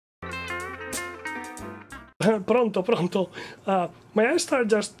Pronto, pronto. May I start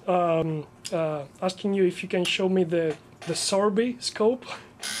just asking you if you can show me the Sorby-scope?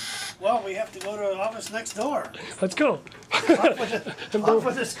 Well, we have to go to the office next door. Let's go. Off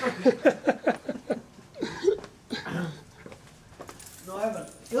with the screen. No, I have an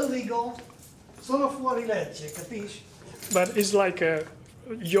illegal solo fuori legge, capisci? But it's like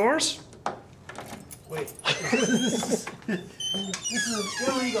yours? Wait. This is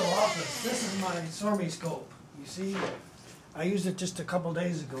an illegal office. This is my Sorby-scope. You see, I used it just a couple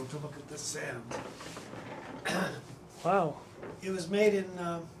days ago to look at this sand. Wow. It was made in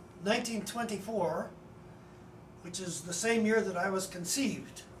 1924, which is the same year that I was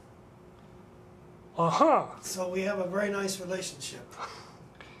conceived. Aha. So we have a very nice relationship.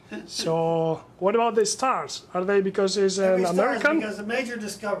 So what about the stars? Are they because it's an American? Because a major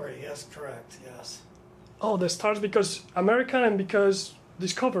discovery. Yes, correct. Yes. Oh, the stars because American and because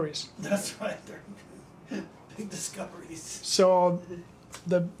discoveries. That's right. They're big discoveries. So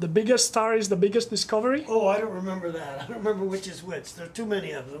the biggest star is the biggest discovery? Oh, I don't remember that. I don't remember which is which. There are too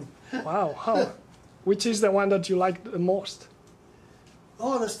many of them. Wow. How? Which is the one that you like the most?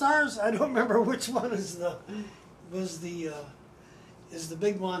 Oh, the stars. I don't remember which one is the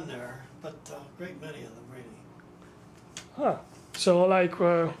big one there, but a great many of them really. Huh. So like,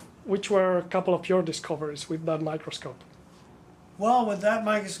 which were a couple of your discoveries with that microscope? Well, with that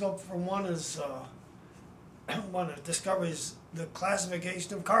microscope, for one is one of the discoveries, the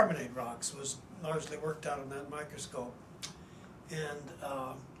classification of carbonate rocks was largely worked out on that microscope. And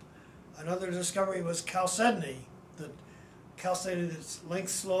another discovery was chalcedony. That chalcedony, its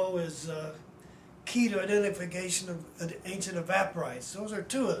length slow, is key to identification of ancient evaporites. Those are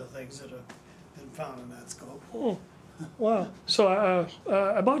two of the things that have been found in that scope. Oh, wow. So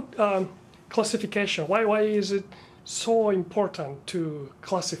about classification, why is it so important to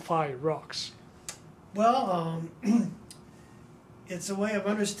classify rocks? Well, it's a way of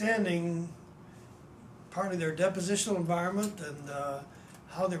understanding partly their depositional environment and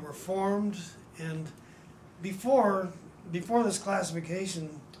how they were formed. And before this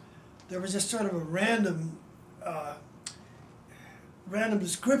classification, there was just sort of a random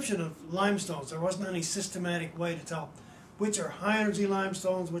description of limestones. There wasn't any systematic way to tell which are high energy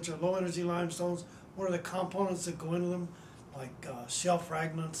limestones, which are low energy limestones, what are the components that go into them, like shell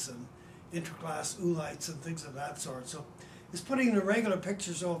fragments and interclass oolites and things of that sort. So it's putting in a regular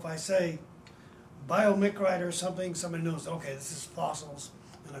picture, so if I say biomicrite or something, somebody knows, okay, this is fossils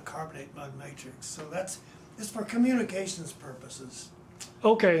in a carbonate mud matrix. So it's for communications purposes.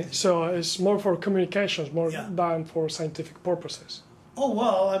 Okay, so it's more for communications, more than for scientific purposes. Oh,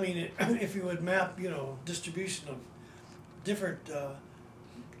 well, I mean, if you would map, distribution of different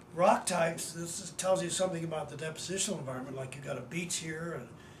rock types, this tells you something about the depositional environment, like you've got a beach here and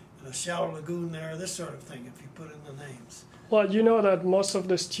a shallow lagoon there, this sort of thing, if you put in the names. Well, you know that most of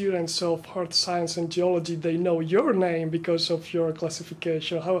the students of earth science and geology, they know your name because of your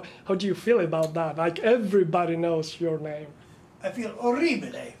classification. How do you feel about that? Like everybody knows your name. I feel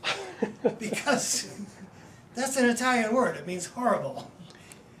orribile, because that's an Italian word. It means horrible.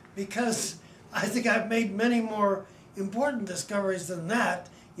 Because I think I've made many more important discoveries than that,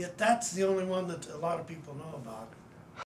 yet that's the only one that a lot of people know about.